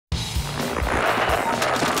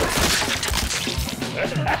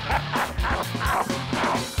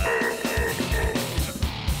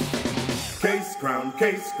crown,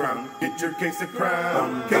 get your case of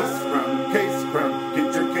crown. Case crown,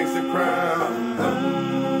 get your case of crown.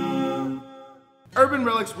 Urban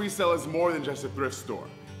Relics Resale is more than just a thrift store.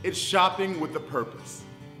 It's shopping with a purpose.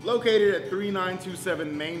 Located at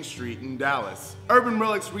 3927 Main Street in Dallas, Urban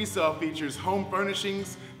Relics Resale features home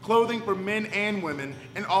furnishings, clothing for men and women,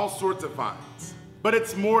 and all sorts of finds. But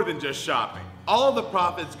it's more than just shopping. All of the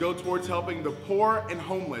profits go towards helping the poor and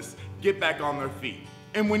homeless get back on their feet.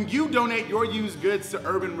 And when you donate your used goods to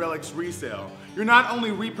Urban Relics Resale, you're not only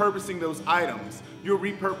repurposing those items, you're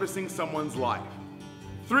repurposing someone's life.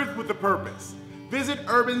 Thrift with a purpose. Visit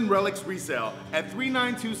Urban Relics Resale at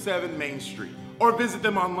 3927 Main Street, or visit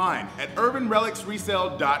them online at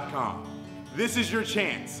urbanrelicsresale.com. This is your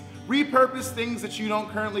chance. Repurpose things that you don't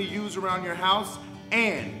currently use around your house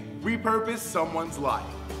and repurpose someone's life.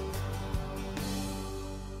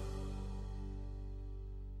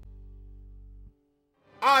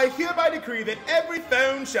 I hereby decree that every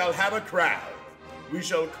phone shall have a crown. We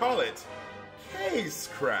shall call it Case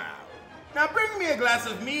Crown. Now bring me a glass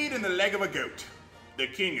of mead and the leg of a goat. The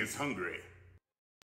king is hungry.